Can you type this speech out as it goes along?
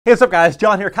Hey, what's up guys?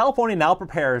 John here. California now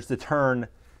prepares to turn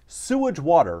sewage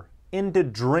water into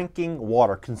drinking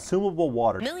water, consumable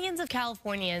water. Millions of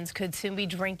Californians could soon be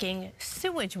drinking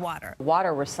sewage water.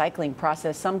 Water recycling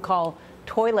process some call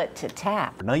toilet to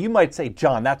tap. Now you might say,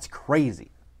 John, that's crazy.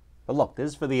 But look,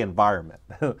 this is for the environment.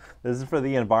 This is for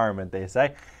the environment, they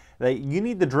say. That you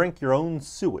need to drink your own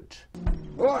sewage.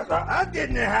 What? I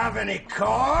didn't have any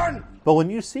corn. But when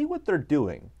you see what they're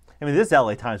doing, I mean, this is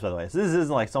LA Times, by the way. So this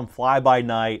isn't like some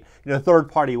fly-by-night,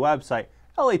 third-party website.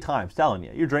 LA Times telling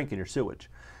you, you're drinking your sewage.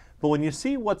 But when you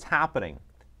see what's happening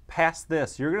past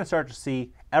this, you're going to start to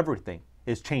see everything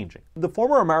is changing. The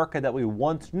former America that we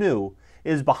once knew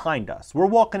is behind us. We're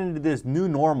walking into this new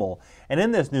normal, and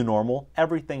in this new normal,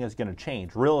 everything is going to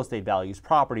change. Real estate values,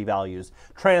 property values,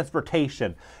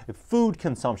 transportation, food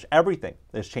consumption, everything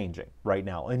is changing right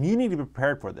now. And you need to be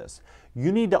prepared for this.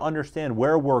 You need to understand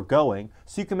where we're going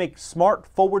so you can make smart,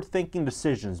 forward-thinking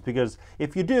decisions, because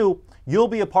if you do, you'll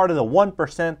be a part of the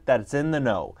 1% that's in the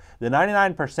know. The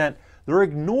 99%, they're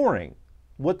ignoring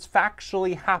what's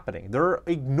factually happening. They're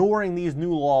ignoring these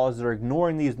new laws, they're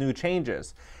ignoring these new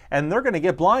changes, and they're going to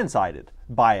get blindsided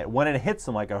by it when it hits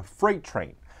them like a freight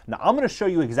train. Now, I'm going to show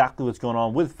you exactly what's going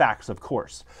on with facts, of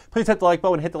course. Please hit the like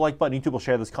button, hit the like button. YouTube will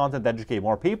share this content to educate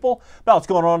more people about what's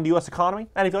going on in the U.S. economy.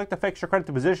 And if you'd like to fix your credit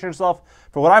to position yourself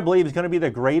for what I believe is going to be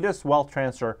the greatest wealth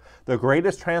transfer, the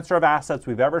greatest transfer of assets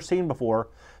we've ever seen before,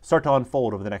 start to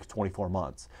unfold over the next 24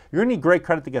 months. You're going to need great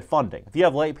credit to get funding. If you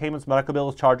have late payments, medical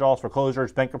bills, charge-offs,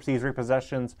 foreclosures, bankruptcies,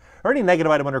 repossessions, or any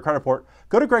negative item on your credit report,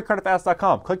 go to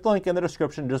GreatCreditFast.com. Click the link in the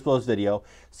description just below this video.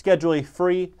 Schedule a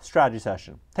free strategy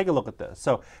session. Take a look at this.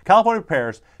 So, California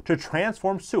prepares to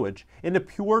transform sewage into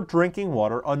pure drinking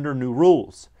water under new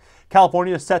rules.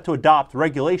 California is set to adopt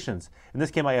regulations, and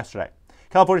this came out yesterday.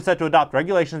 California is set to adopt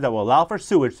regulations that will allow for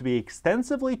sewage to be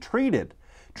extensively treated,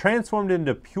 transformed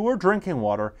into pure drinking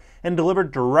water, and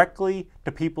delivered directly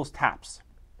to people's taps.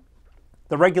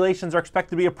 The regulations are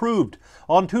expected to be approved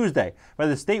on Tuesday by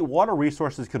the State Water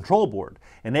Resources Control Board,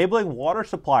 enabling water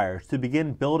suppliers to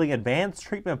begin building advanced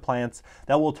treatment plants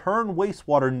that will turn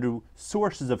wastewater into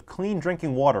sources of clean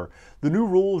drinking water. The new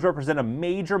rules represent a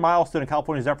major milestone in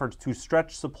California's efforts to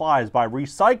stretch supplies by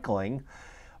recycling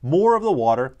more of the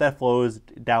water that flows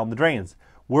down the drains.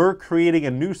 We're creating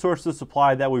a new source of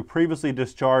supply that we previously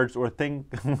discharged or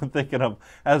thinking of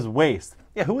as waste.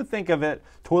 Yeah, who would think of it,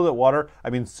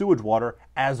 sewage water,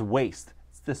 as waste?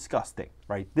 It's disgusting,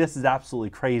 right? This is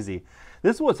absolutely crazy.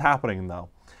 This is what's happening, though.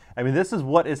 I mean, this is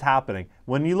what is happening.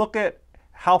 When you look at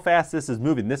how fast this is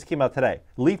moving, this came out today.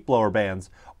 Leaf blower bans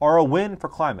are a win for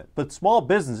climate, but small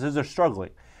businesses are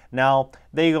struggling. Now,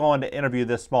 they go on to interview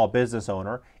this small business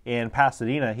owner in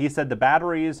Pasadena. He said the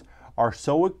batteries are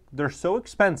so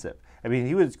expensive. I mean,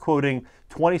 he was quoting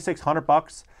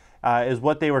 $2,600 is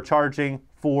what they were charging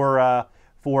for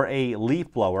a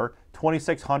leaf blower,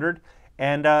 $2,600,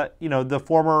 and the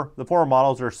former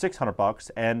models are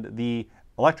 $600, and the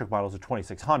electric models are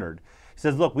 $2,600. He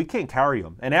says, look, we can't carry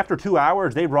them, and after 2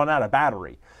 hours they run out of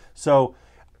battery. So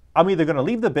I'm either going to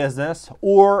leave the business,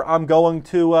 or I'm going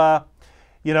to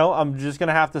I'm just going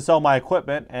to have to sell my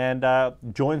equipment and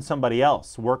join somebody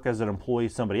else, work as an employee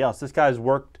somebody else. This guy's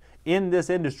worked in this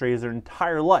industry his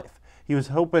entire life. He was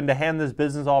hoping to hand this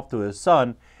business off to his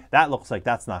son. That looks like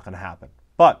that's not going to happen.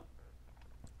 But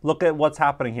look at what's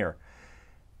happening here.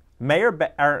 Mayor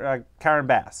Karen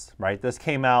Bass, right? This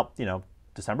came out,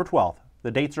 December 12th. The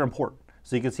dates are important,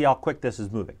 so you can see how quick this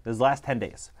is moving. This is the last 10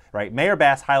 days, right? Mayor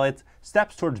Bass highlights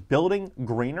steps towards building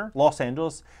greener Los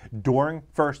Angeles during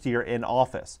first year in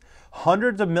office.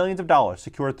 Hundreds of millions of dollars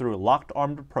secured through a locked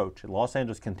armed approach, and Los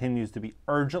Angeles continues to be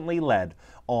urgently led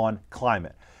on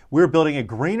climate. We're building a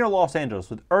greener Los Angeles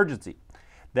with urgency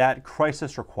that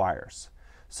crisis requires.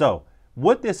 So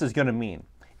what this is going to mean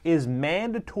is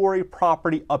mandatory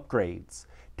property upgrades,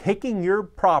 taking your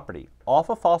property off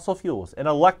of fossil fuels and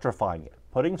electrifying it,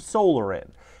 putting solar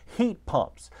in, heat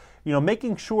pumps,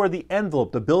 making sure the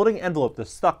building envelope, the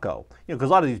stucco, because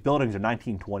a lot of these buildings are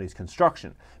 1920s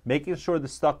construction, making sure the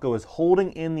stucco is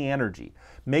holding in the energy,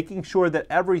 making sure that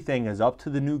everything is up to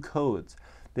the new codes.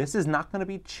 This is not going to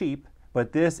be cheap,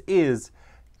 but this is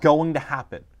going to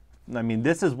happen. I mean,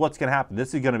 this is what's going to happen.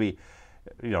 This is going to be,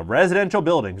 residential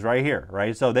buildings right here,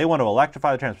 right? So they want to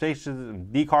electrify the transportation,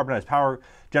 decarbonize power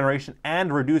generation,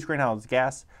 and reduce greenhouse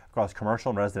gas across commercial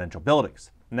and residential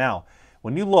buildings. Now,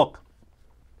 when you look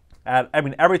at,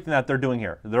 everything that they're doing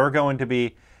here, they're going to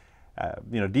be,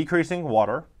 decreasing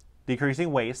water,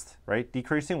 decreasing waste, right?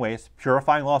 Decreasing waste,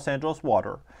 purifying Los Angeles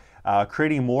water,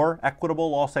 creating more equitable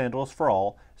Los Angeles for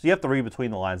all. So you have to read between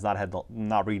the lines,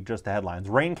 not read just the headlines.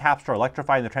 Rain capture,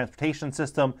 electrifying the transportation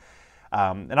system,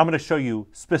 And I'm going to show you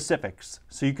specifics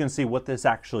so you can see what this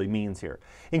actually means here.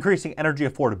 Increasing energy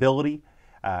affordability,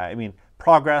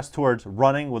 progress towards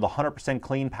running with 100%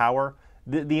 clean power.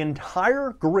 The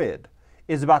entire grid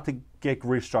is about to get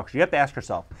restructured. You have to ask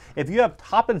yourself, if you have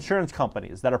top insurance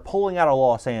companies that are pulling out of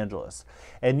Los Angeles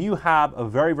and you have a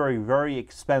very, very, very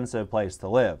expensive place to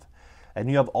live, and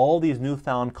you have all these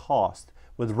newfound costs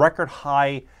with record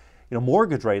high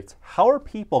mortgage rates, how are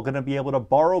people going to be able to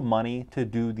borrow money to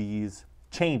do these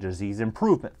changes, these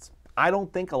improvements? I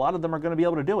don't think a lot of them are going to be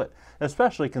able to do it,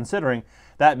 especially considering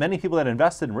that many people that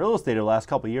invested in real estate over the last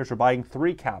couple of years are buying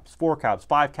 3 caps, 4 caps,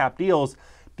 5 cap deals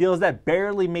that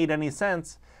barely made any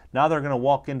sense. Now they're going to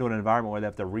walk into an environment where they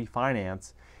have to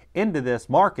refinance into this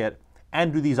market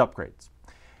and do these upgrades.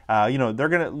 They're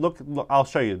going to look, I'll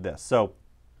show you this so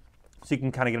you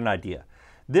can kind of get an idea.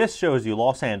 This shows you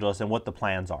Los Angeles and what the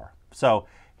plans are. So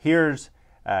here's,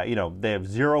 they have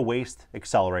zero waste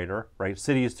accelerator, right?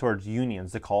 Cities towards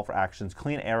unions, the call for actions,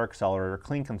 clean air accelerator,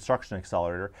 clean construction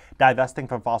accelerator, divesting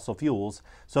from fossil fuels.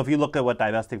 So if you look at what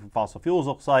divesting from fossil fuels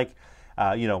looks like,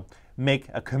 make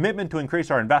a commitment to increase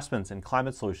our investments in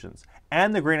climate solutions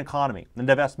and the green economy and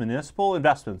divest municipal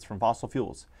investments from fossil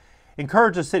fuels.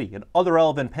 Encourage the city and other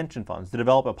relevant pension funds to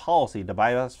develop a policy to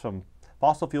divest from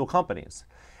fossil fuel companies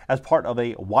as part of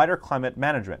a wider climate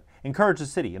management. Encourage the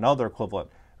city and other equivalent,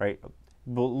 right?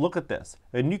 But look at this.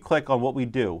 And you click on what we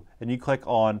do, and you click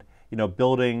on,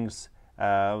 buildings,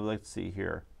 let's see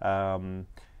here,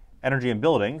 energy and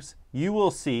buildings. You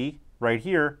will see right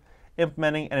here,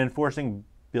 implementing and enforcing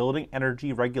building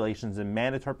energy regulations and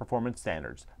mandatory performance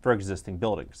standards for existing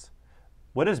buildings.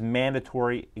 What does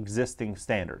mandatory existing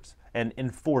standards and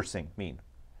enforcing mean?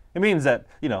 It means that,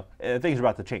 things are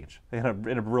about to change in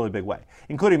a really big way,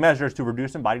 including measures to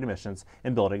reduce embodied emissions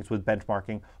in buildings with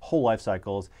benchmarking, whole life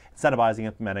cycles, incentivizing,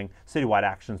 implementing citywide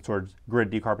actions towards grid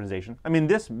decarbonization.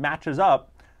 This matches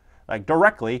up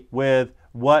directly with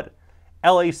what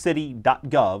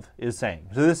lacity.gov is saying.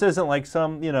 So this isn't like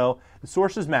some,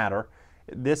 sources matter.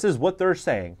 This is what they're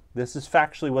saying. This is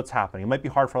factually what's happening. It might be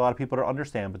hard for a lot of people to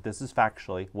understand, but this is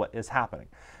factually what is happening.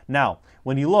 Now,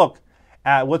 when you look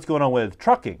at what's going on with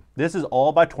trucking, this is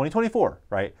all by 2024,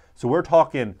 right? So we're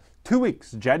talking 2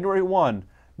 weeks, January 1,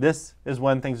 this is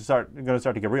when things are going to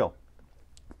start to get real.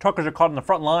 Truckers are caught in the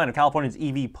front line of California's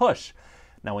EV push.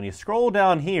 Now, when you scroll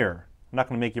down here, I'm not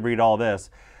going to make you read all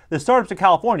this. The startups in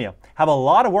California have a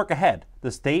lot of work ahead. The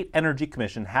State Energy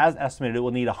Commission has estimated it will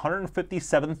need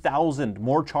 157,000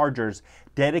 more chargers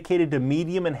dedicated to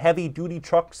medium and heavy duty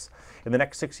trucks in the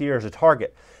next 6 years, a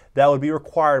target that would be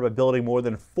required by building more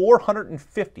than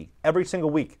 450 every single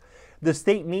week. The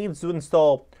state needs to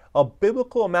install a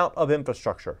biblical amount of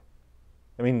infrastructure.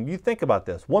 You think about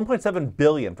this, $1.7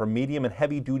 billion for medium and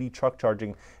heavy duty truck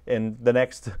charging in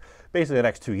basically the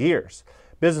next 2 years.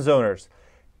 Business owners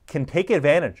can take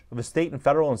advantage of the state and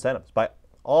federal incentives by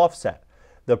offset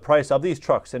the price of these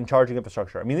trucks and charging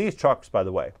infrastructure. These trucks, by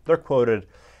the way, they're quoted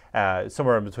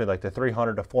somewhere in between the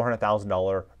 $300,000 to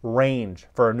 $400,000 range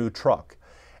for a new truck.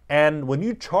 And when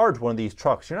you charge one of these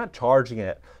trucks, you're not charging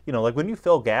it, like when you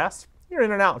fill gas, you're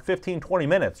in and out in 15, 20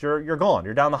 minutes. You're gone.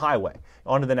 You're down the highway,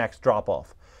 on to the next drop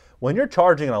off. When you're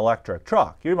charging an electric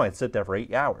truck, you might sit there for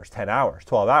 8 hours, 10 hours,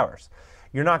 12 hours.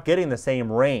 You're not getting the same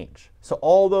range. So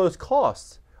all those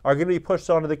costs are going to be pushed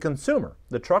onto the consumer.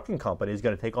 The trucking company is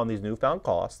going to take on these newfound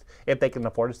costs. If they can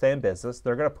afford to stay in business,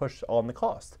 they're going to push on the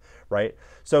cost, right?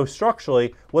 So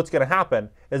structurally, what's going to happen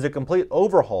is a complete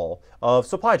overhaul of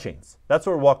supply chains. That's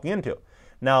what we're walking into.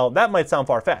 Now, that might sound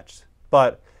far-fetched,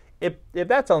 but if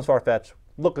that sounds far-fetched,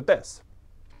 look at this.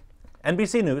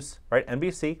 NBC News, right?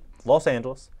 NBC, Los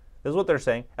Angeles, this is what they're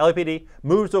saying. LAPD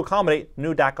moves to accommodate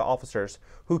new DACA officers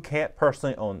who can't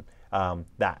personally own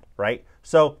that, right?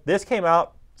 So this came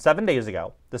out 7 days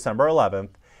ago, December 11th,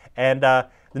 and the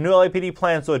new LAPD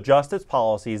plans to adjust its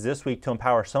policies this week to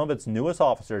empower some of its newest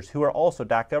officers who are also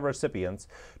DACA recipients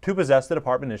to possess the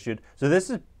department issued. So this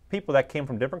is people that came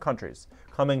from different countries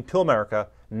coming to America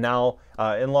now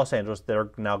in Los Angeles. They're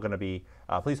now going to be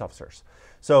police officers.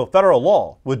 So federal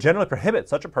law would generally prohibit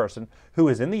such a person who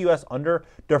is in the U.S. under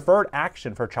deferred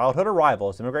action for childhood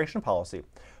arrivals immigration policy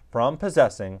from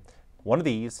possessing one of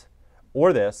these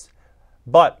or this.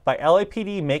 But by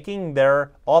LAPD making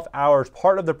their off hours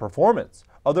part of the performance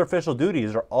of their official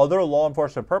duties or other law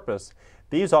enforcement purpose,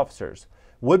 these officers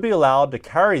would be allowed to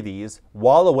carry these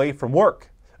while away from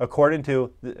work. According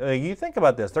to, you think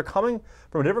about this, they're coming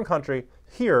from a different country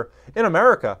here in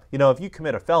America. If you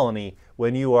commit a felony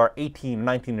when you are 18,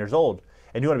 19 years old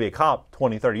and you want to be a cop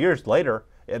 20, 30 years later,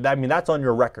 that's on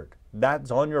your record.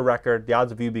 That's on your record. The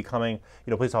odds of you becoming,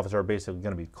 police officer are basically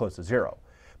going to be close to zero.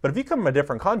 But if you come from a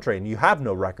different country and you have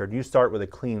no record, you start with a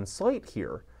clean slate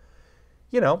here,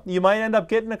 you might end up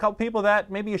getting a couple people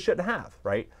that maybe you shouldn't have,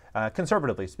 right?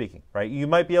 Conservatively speaking, right? You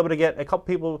might be able to get a couple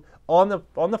people on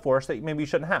the force that maybe you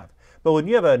shouldn't have. But when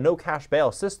you have a no cash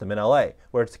bail system in LA,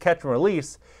 where it's catch and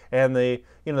release, and the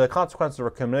consequences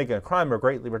of committing a crime are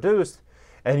greatly reduced,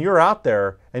 and you're out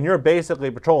there and you're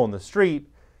basically patrolling the street,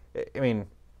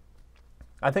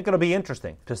 I think it'll be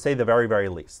interesting, to say the very, very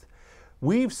least.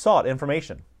 We've sought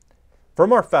information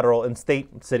from our federal and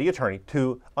state city attorney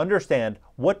to understand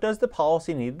what does the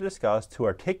policy need to discuss to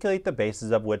articulate the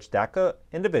basis of which DACA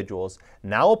individuals,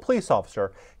 now a police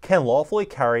officer, can lawfully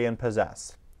carry and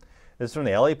possess. This is from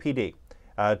the LAPD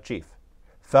chief.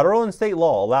 Federal and state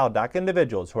law allow DACA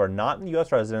individuals who are not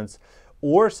U.S. residents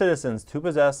or citizens to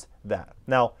possess that.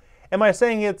 Now, am I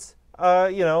saying it's,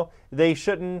 they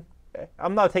shouldn't?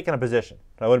 I'm not taking a position.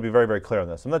 I want to be very, very clear on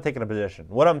this. I'm not taking a position.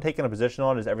 What I'm taking a position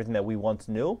on is everything that we once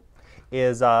knew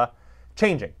is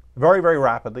changing very, very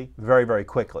rapidly, very, very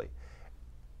quickly.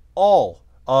 All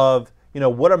of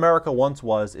what America once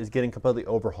was is getting completely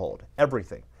overhauled.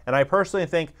 Everything. And I personally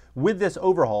think with this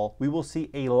overhaul, we will see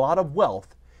a lot of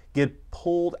wealth get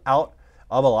pulled out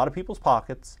of a lot of people's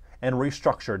pockets and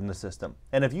restructured in the system.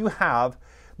 And if you have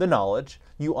the knowledge,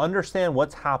 you understand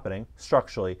what's happening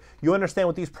structurally, you understand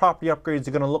what these property upgrades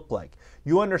are going to look like,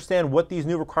 you understand what these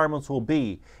new requirements will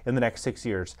be in the next 6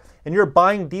 years, and you're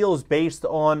buying deals based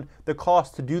on the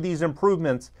cost to do these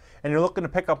improvements, and you're looking to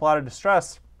pick up a lot of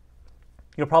distress,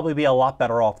 you'll probably be a lot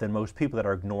better off than most people that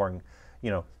are ignoring,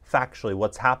 factually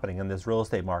what's happening in this real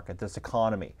estate market, this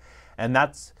economy. And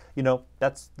that's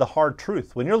the hard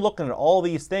truth. When you're looking at all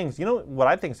these things, what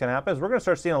I think is going to happen is we're going to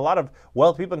start seeing a lot of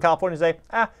wealthy people in California say,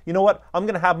 you know what, I'm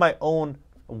going to have my own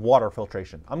water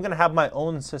filtration. I'm going to have my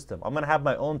own system. I'm going to have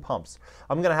my own pumps.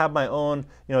 I'm going to have my own,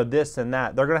 this and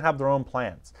that. They're going to have their own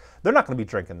plans. They're not going to be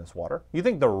drinking this water. You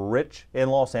think the rich in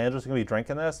Los Angeles are going to be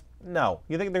drinking this? No.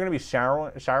 You think they're going to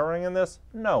be showering in this?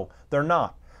 No, they're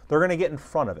not. They're going to get in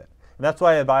front of it. And that's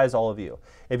why I advise all of you.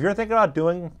 If you're thinking about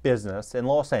doing business in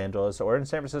Los Angeles or in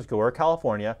San Francisco or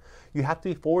California, you have to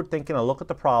be forward thinking and look at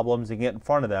the problems and get in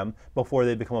front of them before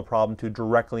they become a problem to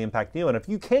directly impact you. And if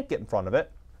you can't get in front of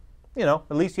it,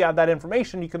 at least you have that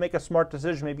information. You can make a smart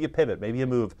decision. Maybe you pivot, maybe you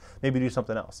move, maybe you do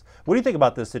something else. What do you think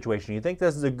about this situation? You think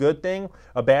this is a good thing,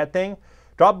 a bad thing?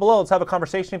 Drop below. Let's have a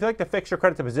conversation. If you'd like to fix your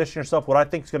credit to position yourself what I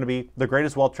think is going to be the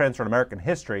greatest wealth transfer in American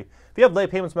history, if you have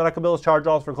late payments, medical bills,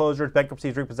 charge-offs, foreclosures,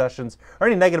 bankruptcies, repossessions, or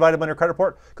any negative item on your credit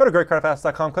report, go to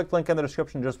GreatCreditFast.com, click the link in the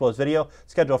description just below this video,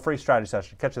 schedule a free strategy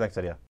session. Catch you next video.